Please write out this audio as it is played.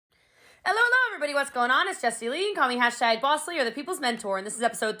Hello, everybody. What's going on? It's Jessie Lee. Call me #BossLee or the People's Mentor. And this is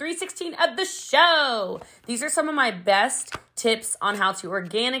episode 316 of the show. These are some of my best tips on how to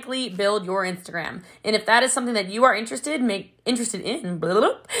organically build your Instagram. And if that is something that you are interested in, make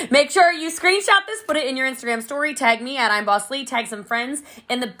sure you screenshot this, put it in your Instagram story, tag me at @I'mBossLee, tag some friends.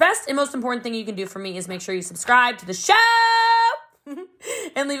 And the best and most important thing you can do for me is make sure you subscribe to the show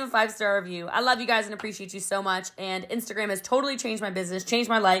and leave a 5-star review. I love you guys and appreciate you so much. And Instagram has totally changed my business, changed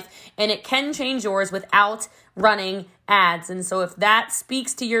my life, and it can change yours without running ads. And so if that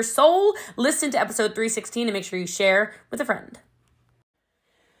speaks to your soul, listen to episode 316 and make sure you share with a friend.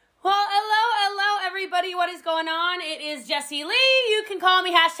 Well, hello, everybody. What is going on? It is Jessie Lee. You can call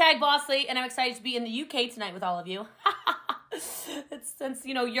me #BossLee, and I'm excited to be in the UK tonight with all of you. Since,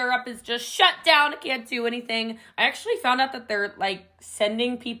 Europe is just shut down, I can't do anything. I actually found out that they're,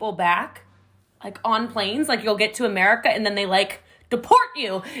 sending people back, on planes. You'll get to America, and then they, deport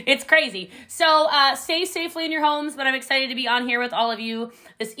you. It's crazy. So, stay safely in your homes, but I'm excited to be on here with all of you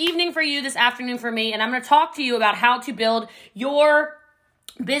this evening for you, this afternoon for me, and I'm going to talk to you about how to build your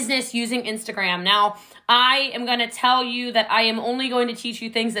business using Instagram. Now, I am going to tell you that I am only going to teach you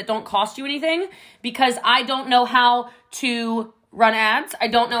things that don't cost you anything because I don't know how to run ads. I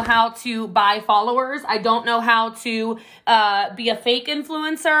don't know how to buy followers. I don't know how to be a fake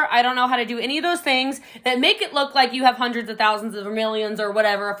influencer. I don't know how to do any of those things that make it look like you have hundreds of thousands or millions or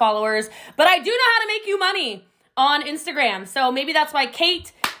whatever of followers. But I do know how to make you money on Instagram. So maybe that's why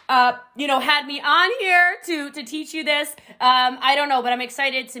Kate had me on here to teach you this. I don't know, but I'm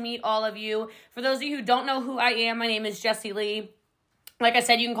excited to meet all of you. For those of you who don't know who I am, my name is Jessie Lee. Like I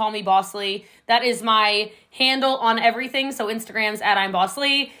said, you can call me Boss Lee. That is my handle on everything. So Instagram's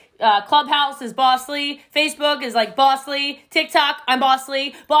 @I'mBossLee. Clubhouse is Boss Lee. Facebook is Boss Lee. TikTok, I'm Boss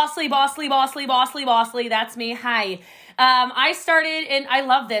Lee. Boss Lee, Boss Lee, Boss Lee, Boss Lee, Boss Lee. That's me. Hi. I started, and I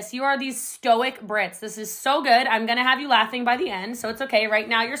love this. You are these stoic Brits. This is so good. I'm going to have you laughing by the end, so it's okay. Right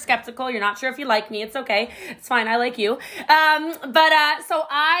now, you're skeptical. You're not sure if you like me. It's okay. It's fine. I like you. So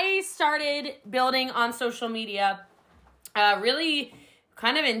I started building on social media really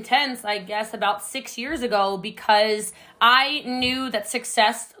kind of intense, I guess, about 6 years ago because I knew that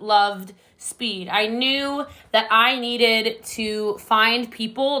success loved speed. I knew that I needed to find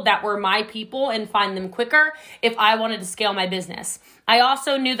people that were my people and find them quicker if I wanted to scale my business. I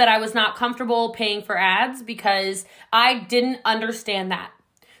also knew that I was not comfortable paying for ads because I didn't understand that.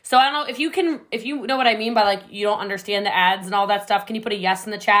 So I don't know if you know what I mean by you don't understand the ads and all that stuff. Can you put a yes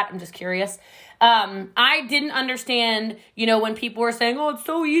in the chat? I'm just curious. I didn't understand, when people were saying, oh, it's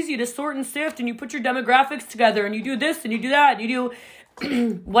so easy to sort and sift and you put your demographics together and you do this and you do that and you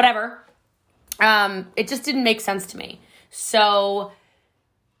do whatever. It just didn't make sense to me. So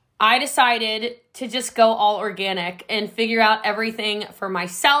I decided to just go all organic and figure out everything for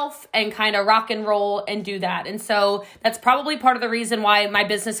myself and kind of rock and roll and do that. And so that's probably part of the reason why my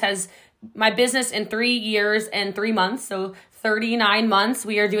business in 3 years and 3 months, so 39 months,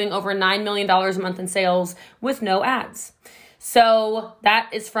 we are doing over $9 million a month in sales with no ads. So that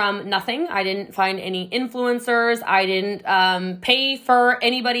is from nothing. I didn't find any influencers. I didn't pay for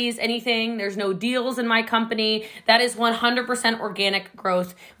anybody's anything. There's no deals in my company. That is 100% organic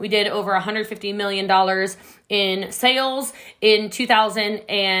growth. We did over $150 million in sales in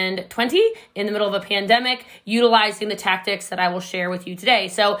 2020 in the middle of a pandemic, utilizing the tactics that I will share with you today.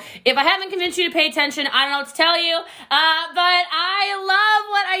 So if I haven't convinced you to pay attention, I don't know what to tell you, but I love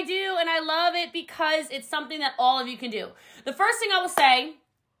what I do, and I love it because it's something that all of you can do. The first thing I will say,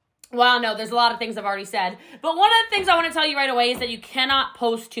 well, no, there's a lot of things I've already said, but one of the things I want to tell you right away is that you cannot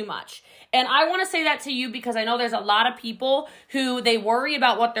post too much. And I want to say that to you because I know there's a lot of people who they worry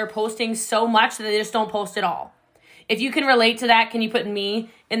about what they're posting so much that they just don't post at all. If you can relate to that, can you put me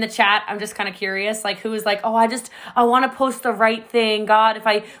in the chat? I'm just kind of curious, who is oh, I want to post the right thing. God, if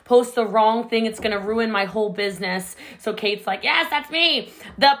I post the wrong thing, it's going to ruin my whole business. So Kate's yes, that's me.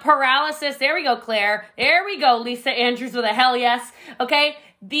 The paralysis. There we go, Claire. There we go, Lisa Andrews with a hell yes. Okay.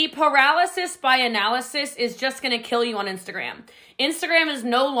 The paralysis by analysis is just going to kill you on Instagram. Instagram is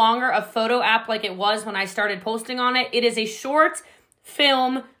no longer a photo app like it was when I started posting on it. It is a short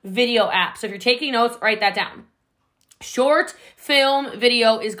film video app. So if you're taking notes, write that down. Short film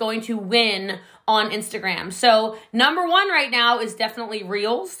video is going to win on Instagram. So number one right now is definitely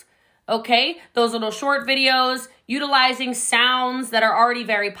Reels. Okay, those little short videos, utilizing sounds that are already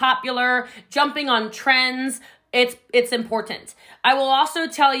very popular, jumping on trends. It's important. I will also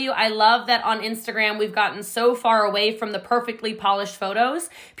tell you, I love that on Instagram, we've gotten so far away from the perfectly polished photos.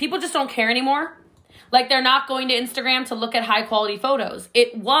 People just don't care anymore. They're not going to Instagram to look at high quality photos.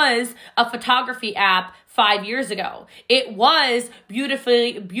 It was a photography app 5 years ago. It was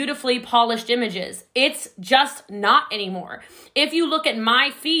beautifully polished images. It's just not anymore. If you look at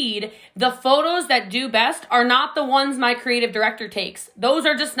my feed, the photos that do best are not the ones my creative director takes. Those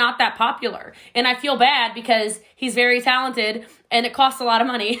are just not that popular. And I feel bad because he's very talented and it costs a lot of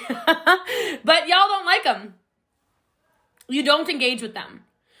money. But y'all don't like him. You don't engage with them.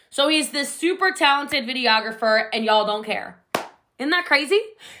 So he's this super talented videographer and y'all don't care. Isn't that crazy?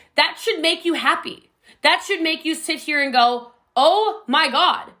 That should make you happy. That should make you sit here and go, oh my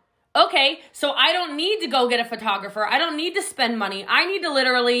God. Okay, so I don't need to go get a photographer. I don't need to spend money. I need to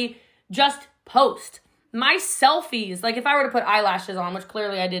literally just post. My selfies, like if I were to put eyelashes on, which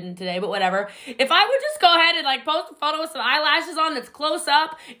clearly I didn't today, but whatever. If I would just go ahead and like post a photo with some eyelashes on that's close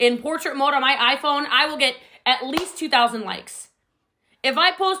up in portrait mode on my iPhone, I will get at least 2,000 likes. If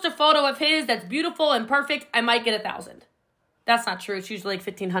I post a photo of his that's beautiful and perfect, I might get 1,000. That's not true. It's usually like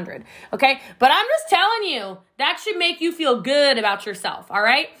 1,500. Okay? But I'm just telling you, that should make you feel good about yourself. All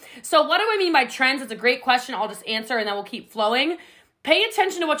right? So what do I mean by trends? It's a great question. I'll just answer and then we'll keep flowing. Pay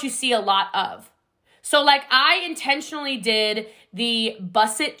attention to what you see a lot of. So like I intentionally did the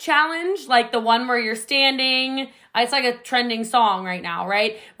Bus It challenge, like the one where you're standing. It's like a trending song right now,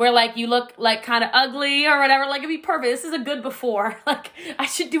 right? Where like you look like kind of ugly or whatever. Like it'd be perfect. This is a good before. Like I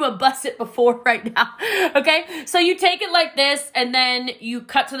should do a Bus It before right now. Okay? So you take it like this and then you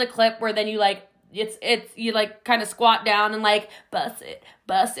cut to the clip where then you like you like kind of squat down and like bust it.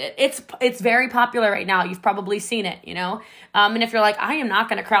 It's very popular right now. You've probably seen it, you know? And if you're like, I am not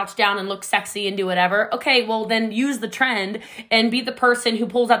going to crouch down and look sexy and do whatever. Okay, well then use the trend and be the person who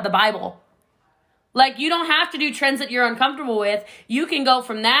pulls out the Bible. Like you don't have to do trends that you're uncomfortable with. You can go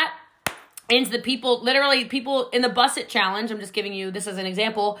from that into the people in the Bus It challenge. I'm just giving you this as an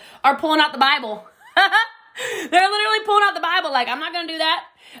example, are pulling out the Bible. They're literally pulling out the Bible. Like, I'm not going to do that.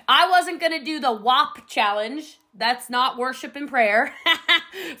 I wasn't going to do the WAP challenge. That's not worship and prayer.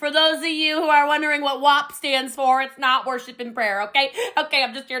 For those of you who are wondering what WAP stands for, it's not worship and prayer, okay? Okay,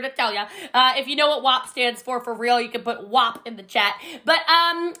 I'm just here to tell you. If you know what WAP stands for real, you can put WAP in the chat. But,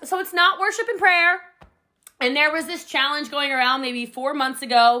 so it's not worship and prayer. And there was this challenge going around maybe 4 months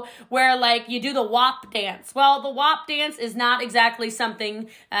ago where like you do the WAP dance. Well, the WAP dance is not exactly something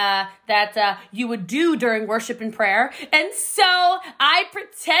that you would do during worship and prayer. And so I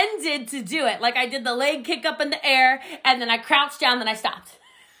pretended to do it. Like I did the leg kick up in the air and then I crouched down, then I stopped.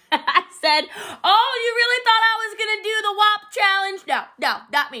 I said, oh, you really thought I was going to do the WAP challenge? No,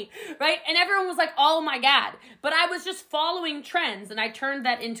 not me, right? And everyone was like, oh my God. But I was just following trends and I turned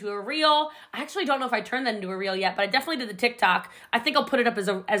that into a reel. I actually don't know if I turned that into a reel yet, but I definitely did the TikTok. I think I'll put it up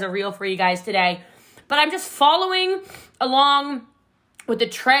as a reel for you guys today. But I'm just following along with the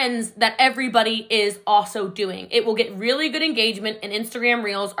trends that everybody is also doing. It will get really good engagement and Instagram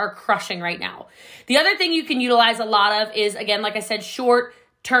reels are crushing right now. The other thing you can utilize a lot of is, again, like I said,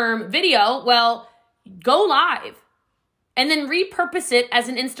 short-term video. Well, go live and then repurpose it as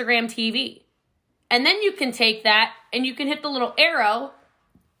an Instagram TV. And then you can take that and you can hit the little arrow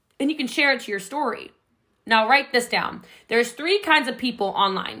and you can share it to your story. Now write this down. There's 3 kinds of people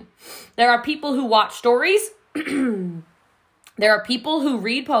online. There are people who watch stories. There are people who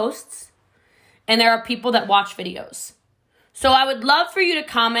read posts. And there are people that watch videos. So I would love for you to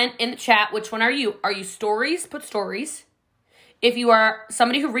comment in the chat, which one are you? Are you stories? Put stories. If you are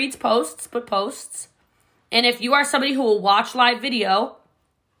somebody who reads posts, put posts. And if you are somebody who will watch live video,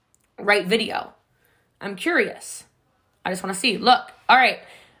 write video. I'm curious. I just want to see. Look. All right.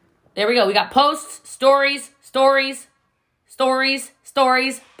 There we go. We got posts, stories, posts,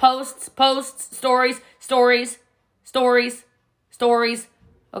 stories.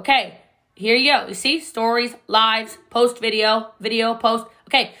 Okay. Here you go. You see? Stories, lives, post video, post.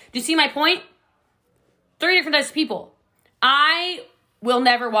 Okay. Do you see my point? 3 different types of people. I will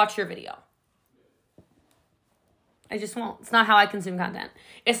never watch your video. I just won't. It's not how I consume content.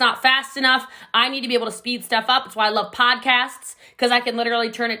 It's not fast enough. I need to be able to speed stuff up. That's why I love podcasts, because I can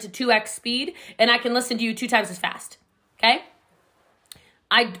literally turn it to 2x speed and I can listen to you 2 times as fast. Okay?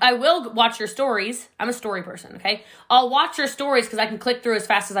 I will watch your stories. I'm a story person, okay? I'll watch your stories because I can click through as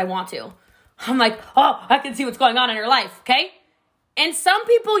fast as I want to. I'm like, oh, I can see what's going on in your life, okay? And some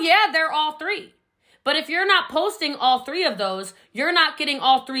people, yeah, they're all 3. But if you're not posting all 3 of those, you're not getting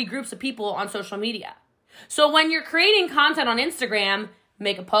all 3 groups of people on social media. So when you're creating content on Instagram,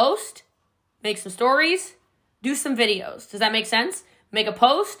 make a post, make some stories, do some videos. Does that make sense? Make a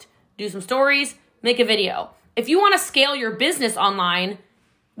post, do some stories, make a video. If you want to scale your business online,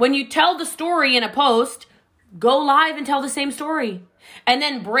 when you tell the story in a post, go live and tell the same story. And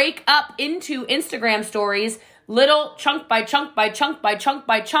then break up into Instagram stories, little chunk by chunk by chunk by chunk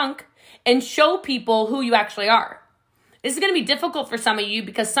by chunk, and show people who you actually are. This is going to be difficult for some of you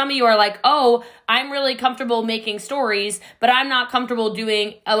because some of you are like, oh, I'm really comfortable making stories, but I'm not comfortable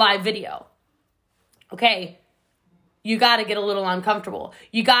doing a live video. Okay, you got to get a little uncomfortable.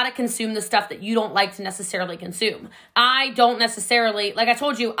 You got to consume the stuff that you don't like to necessarily consume. I don't necessarily, like I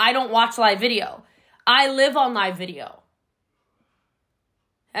told you, I don't watch live video. I live on live video.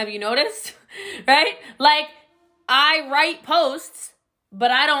 Have you noticed? Right? Like, I write posts,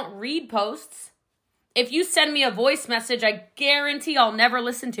 but I don't read posts. If you send me a voice message, I guarantee I'll never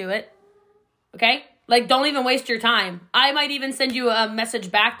listen to it. Okay? Like, don't even waste your time. I might even send you a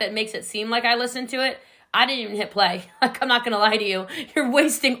message back that makes it seem like I listened to it. I didn't even hit play. Like, I'm not going to lie to you. You're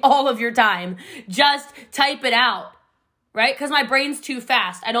wasting all of your time. Just type it out. Right? Because my brain's too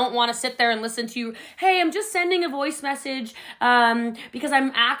fast. I don't want to sit there and listen to you. Hey, I'm just sending a voice message because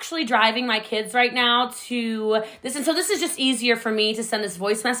I'm actually driving my kids right now to this. And so this is just easier for me to send this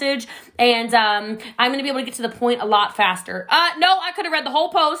voice message. And I'm going to be able to get to the point a lot faster. No, I could have read the whole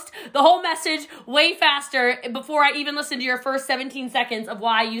post, the whole message way faster before I even listened to your first 17 seconds of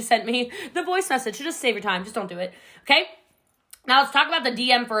why you sent me the voice message. So just save your time. Just don't do it. Okay? Now let's talk about the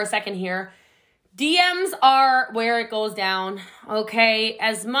DM for a second here. DMs are where it goes down, okay?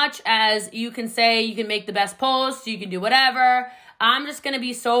 As much as you can say you can make the best posts, you can do whatever, I'm just going to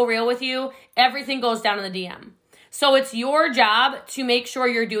be so real with you. Everything goes down in the DM. So it's your job to make sure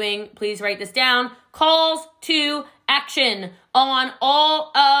you're doing, please write this down, calls to action on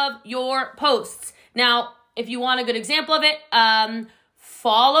all of your posts. Now, if you want a good example of it,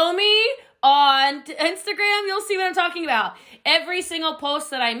 follow me on Instagram. You'll see what I'm talking about. Every single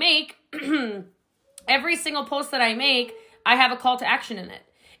post that I make, I have a call to action in it.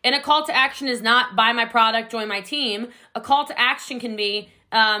 And a call to action is not buy my product, join my team. A call to action can be,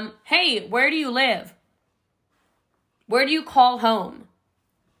 hey, where do you live? Where do you call home?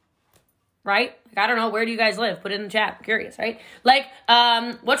 Right? Like, I don't know. Where do you guys live? Put it in the chat. I'm curious, right? Like,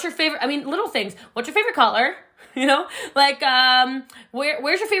 what's your favorite, little things. What's your favorite color? You know, like,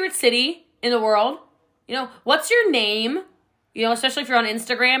 where's your favorite city in the world? You know, what's your name? You know, especially if you're on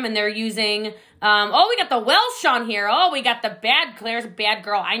Instagram and they're using, we got the Welsh on here. Oh, we got the Claire's a bad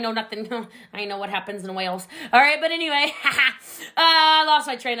girl. I know nothing. I know what happens in Wales. All right, but anyway, I lost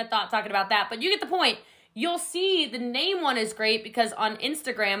my train of thought talking about that. But you get the point. You'll see the name one is great because on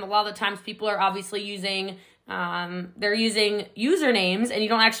Instagram, a lot of the times people are obviously using, they're using usernames and you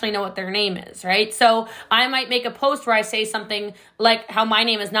don't actually know what their name is, right? So I might make a post where I say something like how my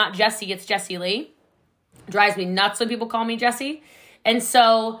name is not Jessie, it's Jessie Lee. Drives me nuts when people call me Jessie. And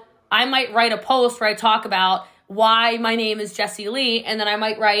so I might write a post where I talk about why my name is Jessie Lee, and then I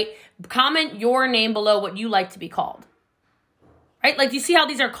might write, comment your name below what you like to be called. Right? Like, you see how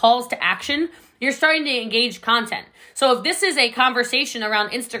these are calls to action? You're starting to engage content. So if this is a conversation around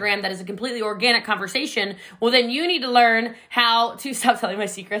Instagram that is a completely organic conversation, well, then you need to learn how to, stop telling my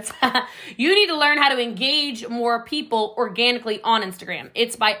secrets. You need to learn how to engage more people organically on Instagram.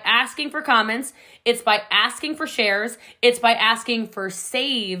 It's by asking for comments. It's by asking for shares. It's by asking for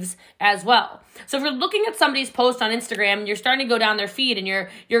saves as well. So if you're looking at somebody's post on Instagram and you're starting to go down their feed and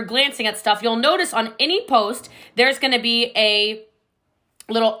you're glancing at stuff, you'll notice on any post, there's going to be a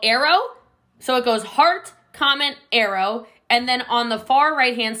little arrow. So it goes heart, comment, arrow, and then on the far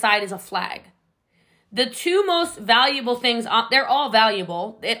right-hand side is a flag. The two most valuable things, they're all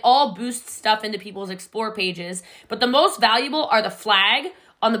valuable. It all boosts stuff into people's explore pages. But the most valuable are the flag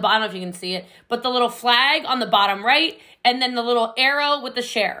on the bottom, I don't know if you can see it, but the little flag on the bottom right, and then the little arrow with the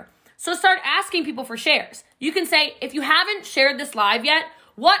share. So start asking people for shares. You can say, if you haven't shared this live yet,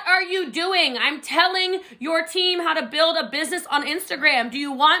 what are you doing? I'm telling your team how to build a business on Instagram. Do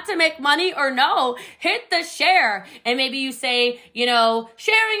you want to make money or no? Hit the share. And maybe you say, you know,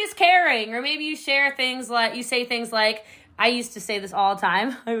 sharing is caring. Or maybe you say things like, I used to say this all the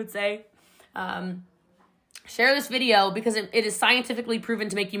time. I would say, share this video because it is scientifically proven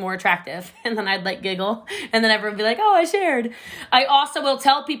to make you more attractive. And then I'd like giggle. And then everyone would be like, oh, I shared. I also will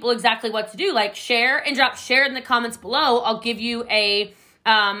tell people exactly what to do. Like share and drop share in the comments below. I'll give you a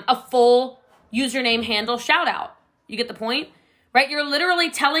full username handle shout out. You get the point, right? You're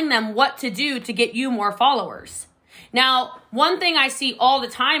literally telling them what to do to get you more followers. Now, one thing I see all the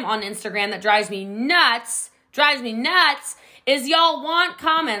time on Instagram that drives me nuts, is y'all want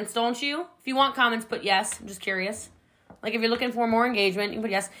comments, don't you? If you want comments, put yes. I'm just curious. Like if you're looking for more engagement, you can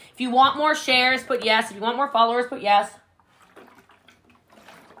put yes. If you want more shares, put yes. If you want more followers, put yes.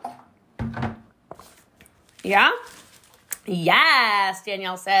 Yeah? Yes,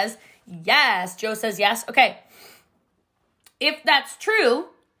 Danielle says. Yes. Joe says yes. Okay. If that's true,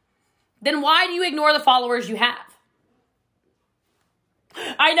 then why do you ignore the followers you have?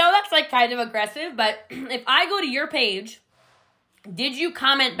 I know that's like kind of aggressive, but if I go to your page, did you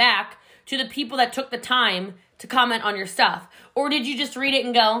comment back to the people that took the time to comment on your stuff? Or did you just read it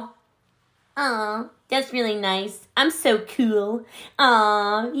and go, "Aw, that's really nice. I'm so cool.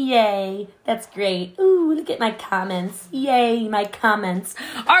 Aw, yay. That's great. Ooh, look at my comments. Yay, my comments."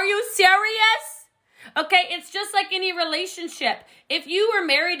 Are you serious? Okay, it's just like any relationship. If you were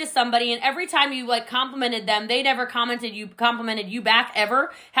married to somebody and every time you like complimented them, they never complimented you back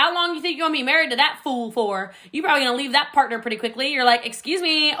ever, how long do you think you're going to be married to that fool for? You're probably going to leave that partner pretty quickly. You're like, "Excuse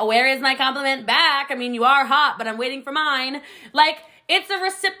me, where is my compliment back? I mean, you are hot, but I'm waiting for mine." Like, it's a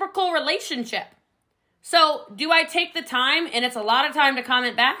reciprocal relationship. So, do I take the time, and it's a lot of time to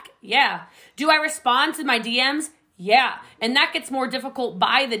comment back? Yeah. Do I respond to my DMs? Yeah. And that gets more difficult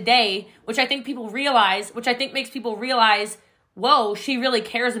by the day, which I think makes people realize, whoa, she really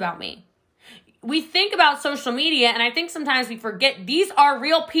cares about me. We think about social media, and I think sometimes we forget these are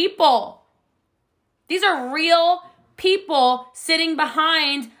real people. These are real people sitting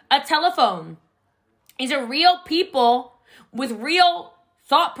behind a telephone. These are real people with real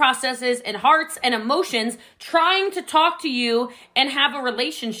thought processes and hearts and emotions trying to talk to you and have a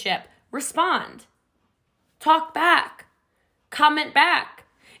relationship. Respond. Talk back. Comment back.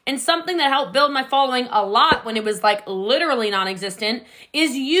 And something that helped build my following a lot when it was like literally non-existent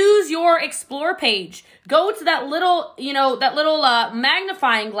is use your explore page. Go to that little,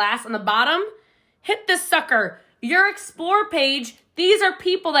 magnifying glass on the bottom. Hit this sucker. Your explore page, these are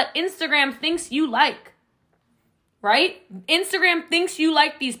people that Instagram thinks you like. Right? Instagram thinks you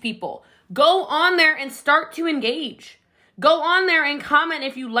like these people. Go on there and start to engage. Go on there and comment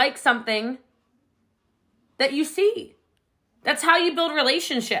if you like something that you see. That's how you build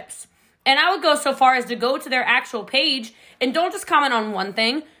relationships. And I would go so far as to go to their actual page and don't just comment on one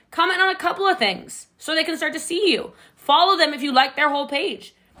thing. Comment on a couple of things so they can start to see you. Follow them if you like their whole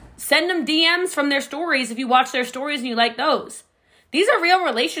page. Send them DMs from their stories if you watch their stories and you like those. These are real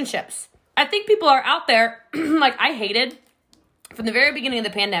relationships. I think people are out there, like I hated from the very beginning of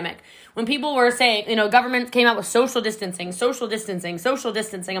the pandemic, when people were saying, government came out with social distancing.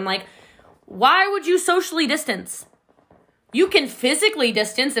 I'm like, why would you socially distance? You can physically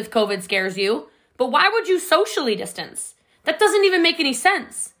distance if COVID scares you, but why would you socially distance? That doesn't even make any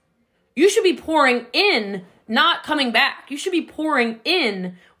sense. You should be pouring in, not coming back. You should be pouring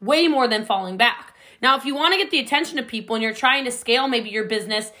in way more than falling back. Now, if you want to get the attention of people and you're trying to scale maybe your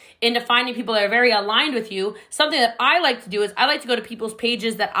business into finding people that are very aligned with you, something that I like to do is I like to go to people's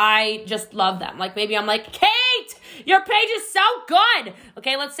pages that I just love them. Like maybe I'm like, "Kate, your page is so good."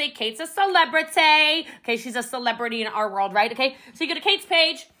 Okay, let's say Kate's a celebrity. Okay, she's a celebrity in our world, right? Okay, so you go to Kate's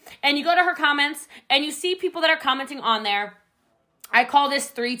page and you go to her comments and you see people that are commenting on there. I call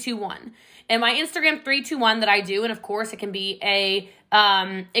this 3-2-1. And my Instagram 3-2-1 that I do, and of course it can be a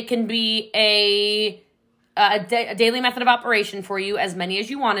daily method of operation for you, as many as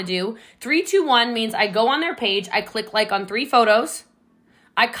you want to do. 3-2-1 means I go on their page, I click like on 3 photos,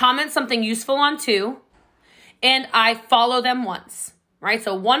 I comment something useful on 2, and I follow them once, right?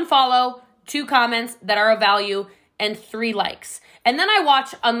 So 1 follow, 2 comments that are of value, and 3 likes. And then I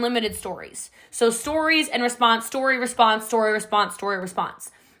watch unlimited stories. So stories and response, story, response, story, response, story,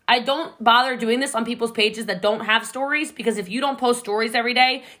 response. I don't bother doing this on people's pages that don't have stories, because if you don't post stories every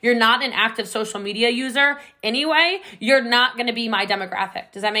day, you're not an active social media user anyway. You're not going to be my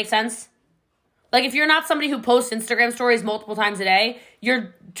demographic. Does that make sense? Like if you're not somebody who posts Instagram stories multiple times a day,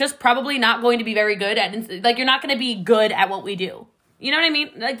 you're just probably not going to be very good at, you're not going to be good at what we do. You know what I mean?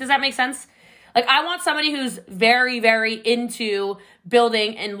 Like, does that make sense? Like I want somebody who's very, very into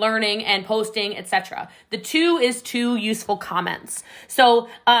building and learning and posting, etc. The 2 is 2 useful comments. So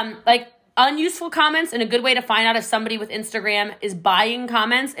unuseful comments, and a good way to find out if somebody with Instagram is buying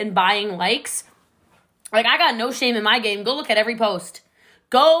comments and buying likes. Like I got no shame in my game. Go look at every post.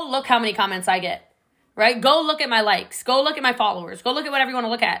 Go look how many comments I get, right? Go look at my likes. Go look at my followers. Go look at whatever you want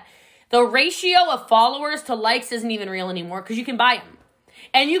to look at. The ratio of followers to likes isn't even real anymore because you can buy them.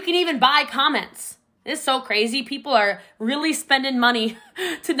 And you can even buy comments. It's so crazy. People are really spending money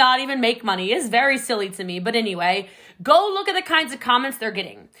to not even make money. It's very silly to me. But anyway, go look at the kinds of comments they're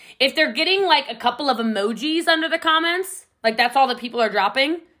getting. If they're getting like a couple of emojis under the comments, like that's all that people are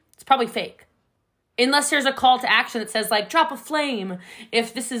dropping, it's probably fake. Unless there's a call to action that says like, drop a flame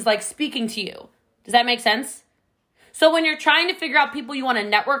if this is like speaking to you. Does that make sense? So when you're trying to figure out people you want to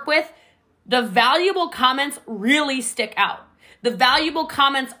network with, the valuable comments really stick out. The valuable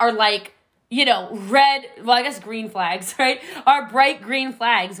comments are like, green flags, right? Are bright green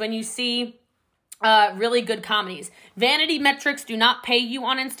flags when you see really good comedies. Vanity metrics do not pay you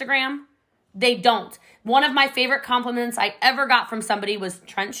on Instagram. They don't. One of my favorite compliments I ever got from somebody was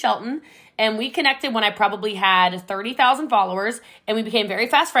Trent Shelton. And we connected when I probably had 30,000 followers. And we became very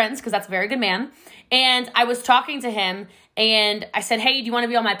fast friends because that's a very good man. And I was talking to him and I said, hey, do you want to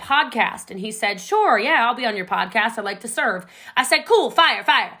be on my podcast? And he said, sure, yeah, I'll be on your podcast. I'd like to serve. I said, cool, fire.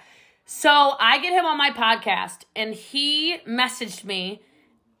 So I get him on my podcast and he messaged me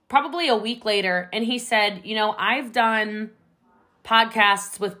probably a week later. And he said, I've done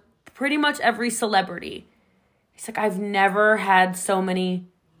podcasts with pretty much every celebrity. He's like, I've never had so many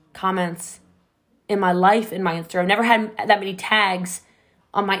comments in my life in my Instagram. I've never had that many tags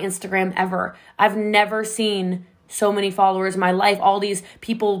on my Instagram ever. I've never seen so many followers in my life. All these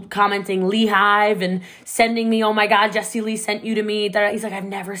people commenting Lee Hive and sending me, oh my God, Jessie Lee sent you to me. He's like, I've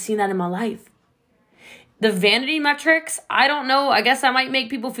never seen that in my life. The vanity metrics, I don't know. I guess that might make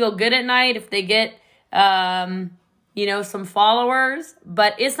people feel good at night if they get, some followers,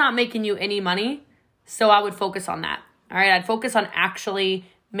 but it's not making you any money. So I would focus on that. All right. I'd focus on actually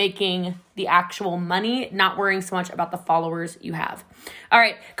making the actual money, not worrying so much about the followers you have. All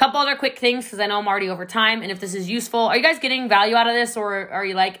right. A couple other quick things because I know I'm already over time. And if this is useful, are you guys getting value out of this? Or are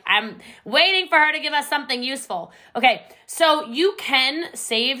you like, I'm waiting for her to give us something useful? Okay. So you can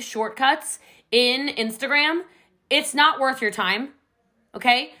save shortcuts in Instagram. It's not worth your time.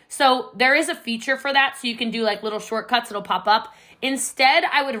 Okay, so there is a feature for that, so you can do like little shortcuts, it'll pop up. Instead,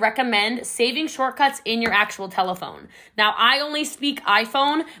 I would recommend saving shortcuts in your actual telephone. Now, I only speak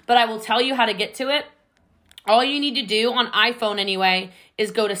iPhone, but I will tell you how to get to it. All you need to do on iPhone anyway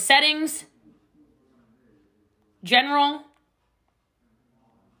is go to Settings, General,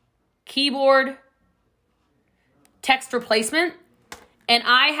 Keyboard, Text Replacement, and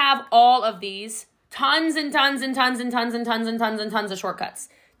I have all of these. Tons of shortcuts.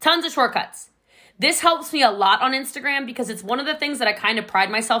 Tons of shortcuts. This helps me a lot on Instagram because it's one of the things that I kind of pride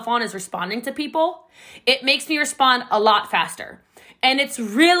myself on is responding to people. It makes me respond a lot faster. And it's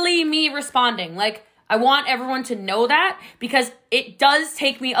really me responding. Like, I want everyone to know that because it does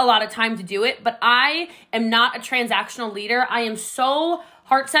take me a lot of time to do it, but I am not a transactional leader. I am so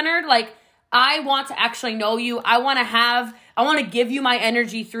heart-centered. Like, I want to actually know you. I want to give you my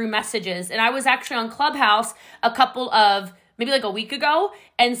energy through messages. And I was actually on Clubhouse maybe like a week ago,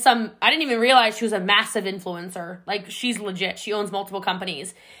 and I didn't even realize she was a massive influencer. Like, she's legit. She owns multiple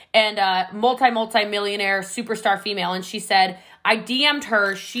companies and multi-millionaire superstar female. And she said, I DM'd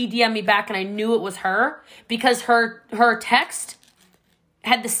her, she DM'd me back, and I knew it was her because her text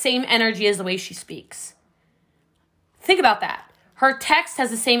had the same energy as the way she speaks. Think about that. Her text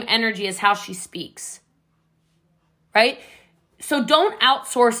has the same energy as how she speaks, right? So don't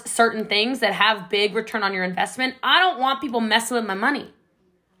outsource certain things that have big return on your investment. I don't want people messing with my money.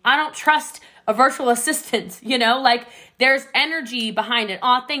 I don't trust a virtual assistant, like there's energy behind it.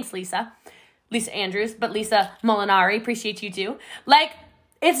 Oh, thanks, Lisa. Lisa Andrews, but Lisa Molinari, appreciate you too. Like,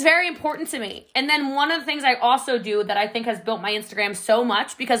 it's very important to me. And then one of the things I also do that I think has built my Instagram so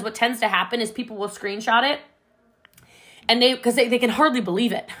much, because what tends to happen is people will screenshot it and because they can hardly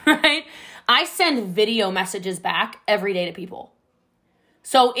believe it, right? I send video messages back every day to people.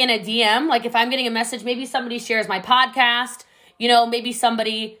 So in a DM, like if I'm getting a message, maybe somebody shares my podcast, maybe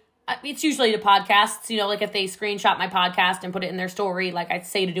somebody, it's usually the podcasts, like if they screenshot my podcast and put it in their story, like I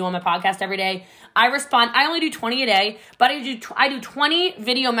say to do on my podcast every day, I respond. I only do 20 a day, but I do 20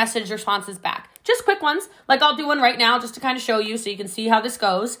 video message responses back. Just quick ones. Like I'll do one right now just to kind of show you so you can see how this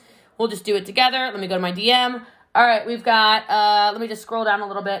goes. We'll just do it together. Let me go to my DM. All right, we've got, let me just scroll down a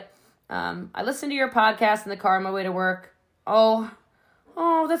little bit. I listened to your podcast in the car on my way to work. Oh,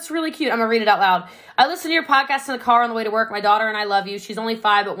 that's really cute. I'm going to read it out loud. I listened to your podcast in the car on the way to work. My daughter and I love you. She's only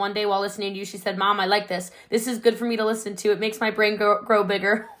 5, but one day while listening to you, she said, Mom, I like this. This is good for me to listen to. It makes my brain grow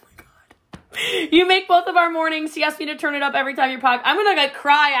bigger. Oh my God. You make both of our mornings. She asked me to turn it up every time your podcast. I'm going to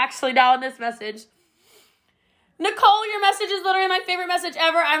cry actually now in this message. Nicole, your message is literally my favorite message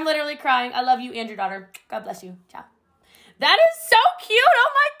ever. I'm literally crying. I love you and your daughter. God bless you. Ciao. That is so cute.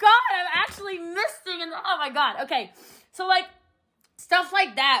 Oh my God. I'm actually misting. Oh my God. Okay. So stuff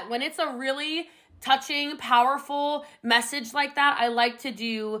like that, when it's a really touching, powerful message like that, I like to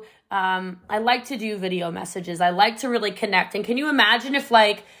do video messages. I like to really connect. And can you imagine if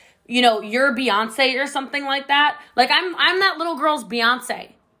you're Beyonce or something like that? Like I'm that little girl's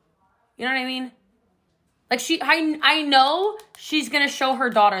Beyonce. You know what I mean? Like I know she's going to show her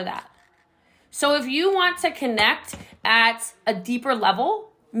daughter that. So if you want to connect at a deeper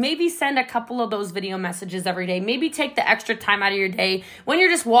level, maybe send a couple of those video messages every day. Maybe take the extra time out of your day when you're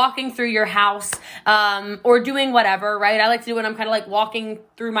just walking through your house or doing whatever, right? I like to do when I'm kind of like walking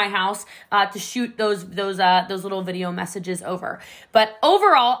through my house to shoot those little video messages over. But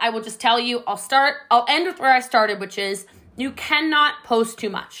overall, I will just tell you, I'll end with where I started, which is you cannot post too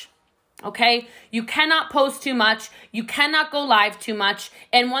much. Okay? You cannot post too much. You cannot go live too much.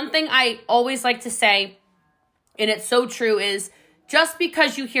 And one thing I always like to say, and it's so true, is just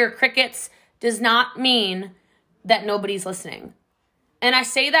because you hear crickets does not mean that nobody's listening. And I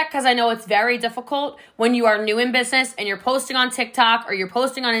say that because I know it's very difficult when you are new in business and you're posting on TikTok or you're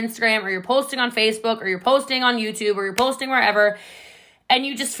posting on Instagram or you're posting on Facebook or you're posting on YouTube or you're posting wherever and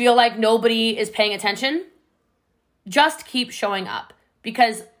you just feel like nobody is paying attention. Just keep showing up,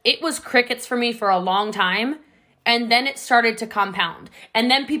 because it was crickets for me for a long time. And then it started to compound. And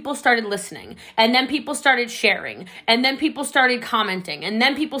then people started listening. And then people started sharing. And then people started commenting. And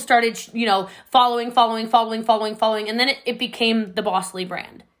then people started, following. And then it became the Bossly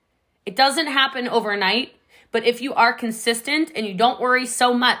brand. It doesn't happen overnight. But if you are consistent and you don't worry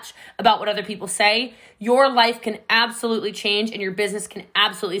so much about what other people say, your life can absolutely change and your business can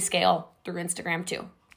absolutely scale through Instagram too.